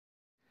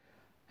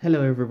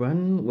Hello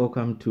everyone,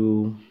 welcome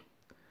to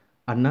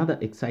another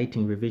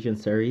exciting revision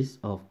series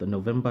of the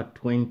November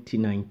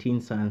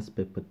 2019 Science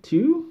Paper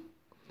 2.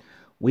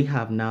 We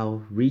have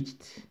now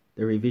reached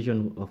the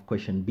revision of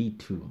question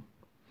B2.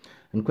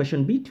 And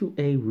question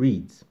B2A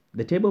reads,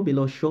 the table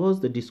below shows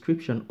the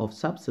description of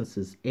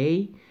substances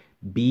A,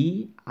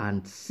 B,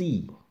 and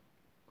C.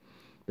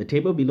 The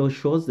table below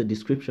shows the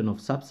description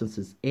of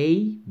substances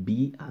A,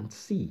 B, and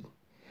C.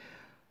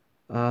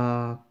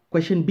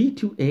 Question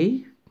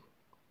B2A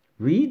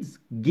reads,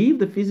 give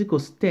the physical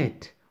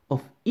state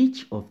of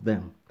each of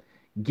them.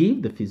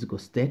 Give the physical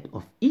state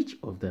of each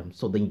of them.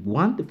 So they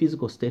want the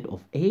physical state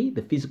of A,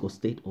 the physical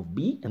state of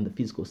B, and the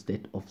physical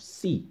state of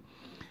C.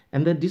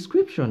 And the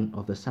description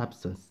of the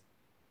substance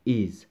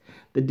is,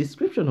 the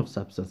description of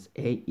substance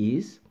A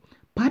is,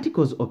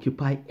 particles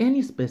occupy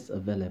any space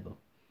available.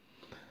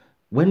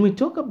 When we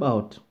talk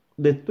about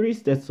the three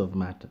states of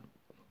matter,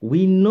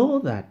 we know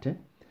that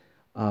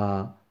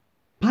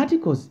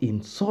particles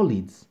in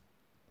solids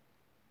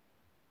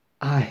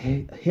are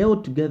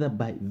held together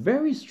by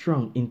very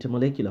strong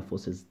intermolecular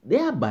forces.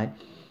 Thereby,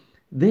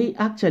 they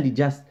actually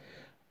just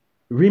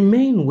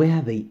remain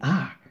where they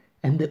are.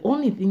 And the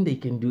only thing they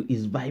can do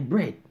is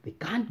vibrate. They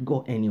can't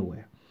go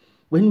anywhere.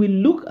 When we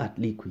look at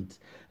liquids,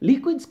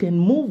 liquids can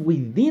move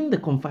within the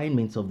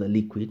confinements of the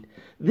liquid.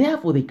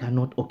 Therefore, they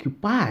cannot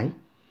occupy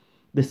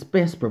the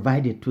space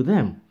provided to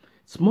them.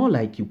 It's more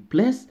like you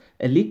place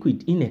a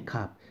liquid in a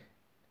cup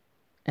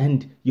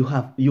and you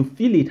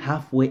fill it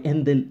halfway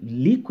and the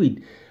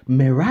liquid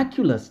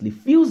miraculously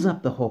fills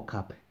up the whole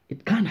cup.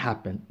 It can't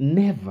happen,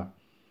 never.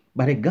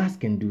 But a gas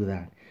can do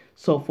that.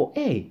 So for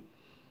A,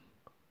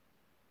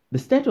 the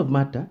state of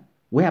matter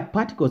where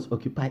particles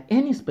occupy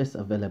any space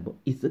available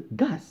is a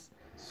gas.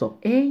 So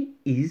A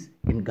is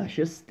in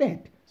gaseous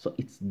state. So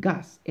it's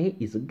gas. A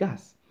is a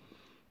gas.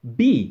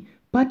 B,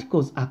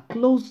 particles are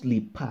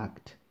closely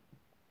packed.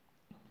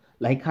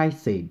 Like I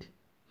said,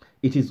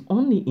 it is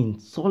only in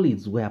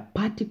solids where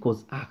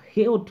particles are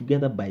held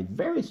together by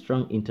very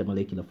strong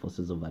intermolecular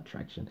forces of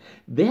attraction.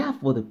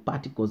 Therefore, the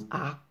particles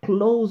are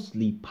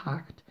closely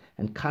packed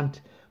and can't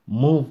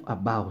move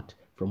about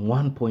from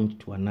one point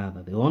to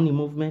another. The only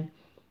movement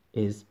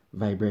is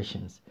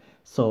vibrations.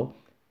 So,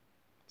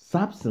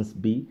 substance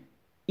B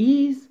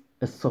is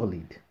a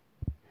solid.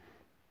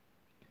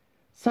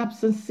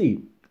 Substance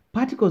C,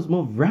 particles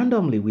move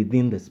randomly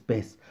within the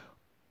space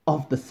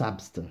of the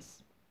substance.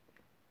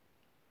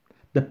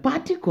 The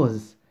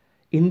particles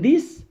in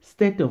this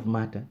state of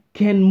matter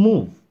can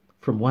move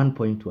from one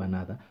point to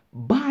another,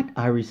 but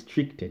are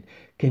restricted,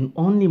 can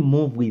only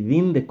move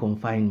within the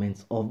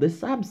confinements of the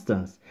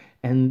substance.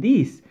 And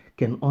this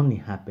can only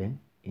happen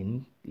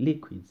in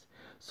liquids.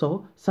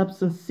 So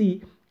substance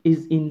C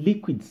is in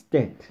liquid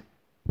state.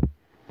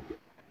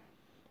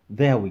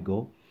 There we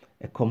go.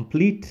 A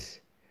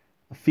complete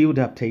filled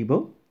up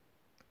table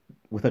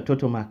with a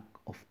total mark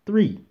of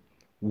 3,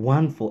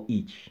 1 for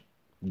each.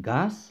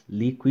 Gas,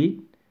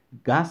 liquid,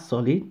 gas,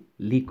 solid,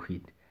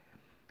 liquid.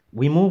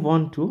 We move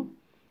on to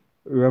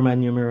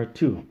Roman numeral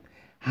 2.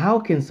 How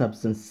can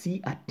substance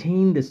C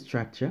attain the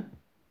structure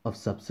of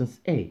substance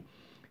A?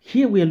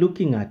 Here we are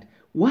looking at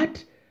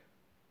what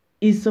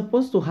is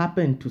supposed to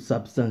happen to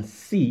substance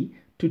C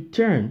to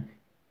turn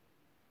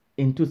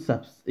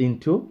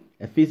into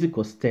a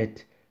physical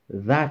state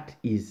that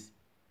is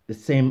the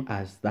same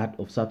as that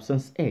of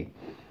substance A.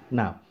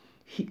 Now,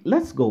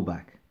 let's go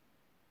back.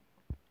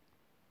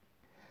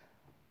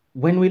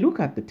 When we look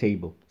at the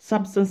table,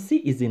 substance C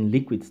is in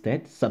liquid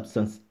state,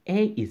 substance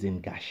A is in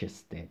gaseous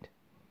state.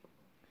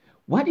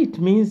 What it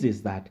means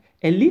is that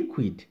a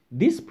liquid,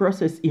 this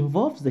process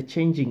involves the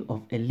changing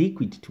of a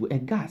liquid to a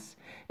gas.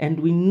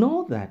 And we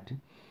know that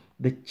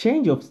the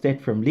change of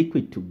state from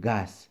liquid to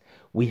gas,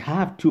 we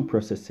have two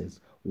processes.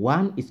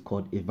 One is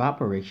called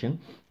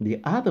evaporation,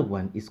 the other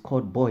one is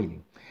called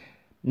boiling.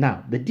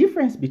 Now, the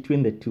difference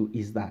between the two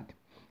is that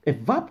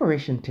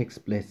evaporation takes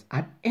place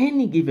at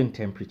any given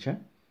temperature,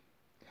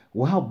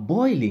 while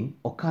boiling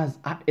occurs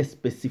at a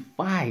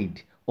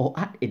specified or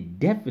at a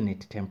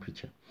definite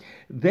temperature.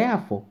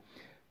 Therefore,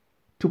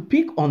 to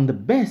pick on the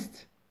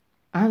best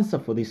answer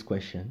for this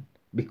question,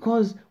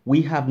 because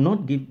we have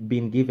not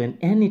been given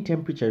any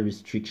temperature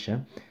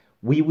restriction,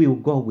 we will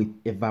go with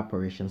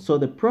evaporation. So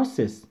the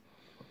process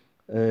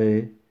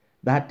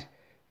that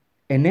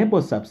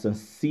enables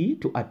substance C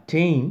to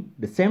attain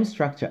the same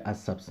structure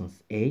as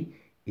substance A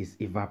is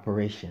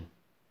evaporation.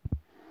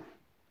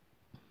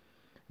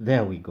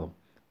 There we go.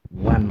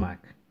 1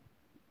 mark.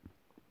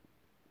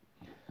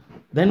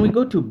 Then we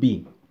go to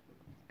B.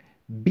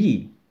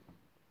 B.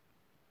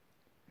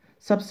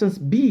 Substance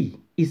B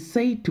is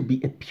said to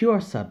be a pure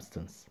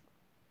substance.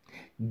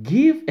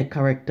 Give a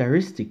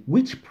characteristic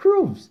which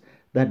proves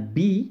that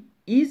B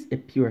is a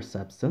pure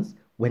substance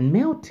when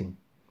melting.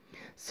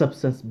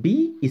 Substance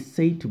B is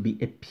said to be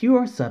a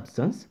pure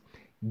substance.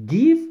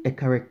 Give a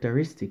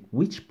characteristic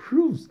which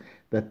proves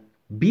that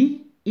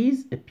B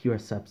is a pure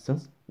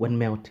substance when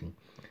melting.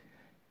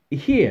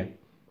 Here,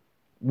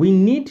 we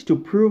need to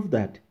prove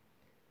that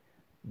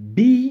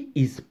B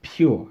is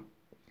pure,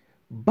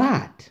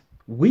 but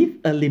with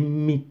a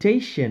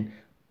limitation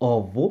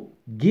of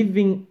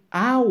giving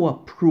our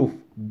proof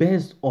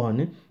based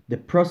on the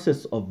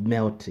process of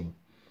melting.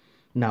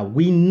 Now,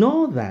 we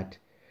know that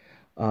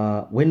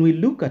when we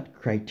look at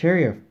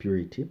criteria of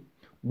purity,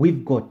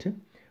 we've got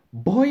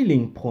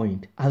boiling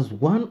point as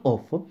one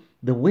of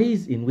the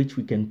ways in which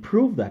we can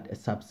prove that a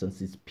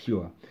substance is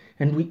pure.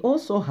 And we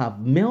also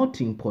have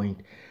melting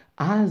point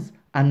as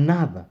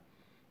another.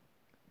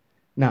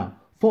 Now,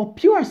 for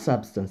pure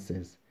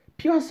substances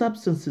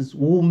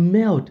will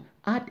melt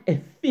at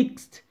a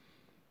fixed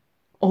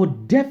or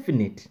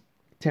definite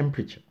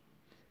temperature.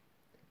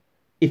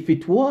 If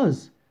it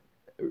was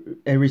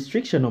a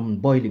restriction on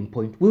boiling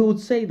point, we would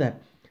say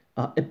that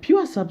a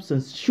pure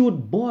substance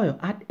should boil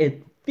at a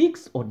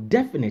fixed or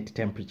definite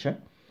temperature,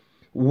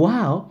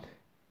 while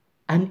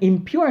an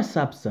impure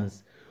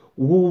substance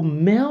will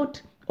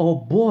melt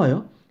or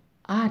boil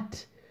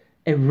at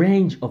a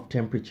range of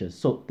temperatures.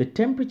 So the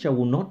temperature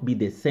will not be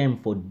the same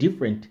for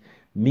different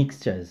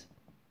mixtures.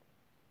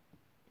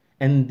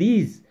 And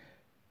these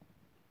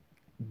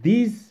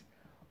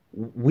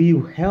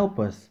will help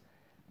us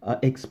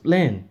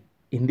explain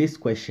in this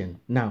question.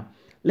 Now,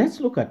 let's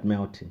look at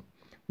melting.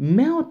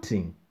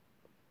 Melting,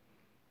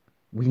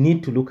 we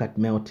need to look at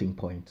melting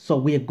point. So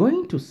we are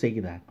going to say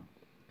that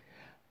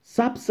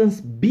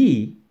substance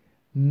B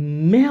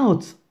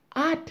melts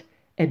at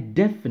a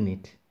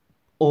definite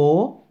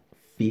or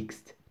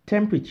fixed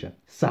temperature.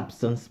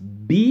 Substance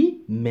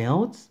B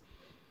melts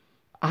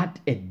at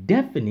a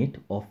definite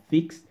or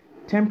fixed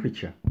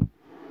temperature.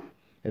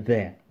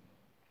 There.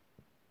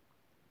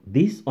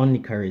 This only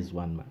carries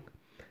 1 mark.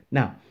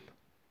 Now,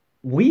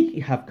 we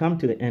have come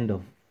to the end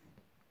of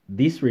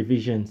this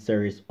revision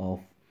series of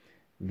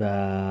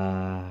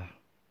the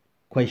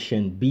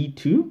question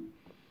B2.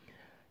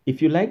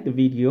 If you like the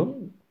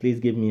video, please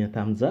give me a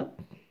thumbs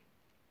up.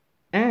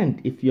 And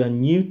if you are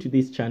new to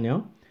this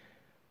channel,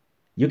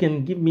 you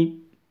can give me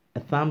a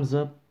thumbs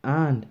up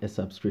and a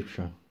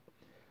subscription.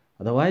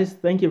 Otherwise,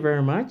 thank you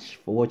very much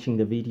for watching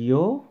the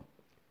video.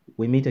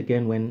 We meet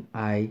again when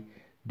I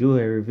do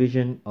a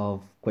revision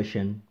of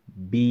question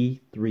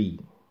B3.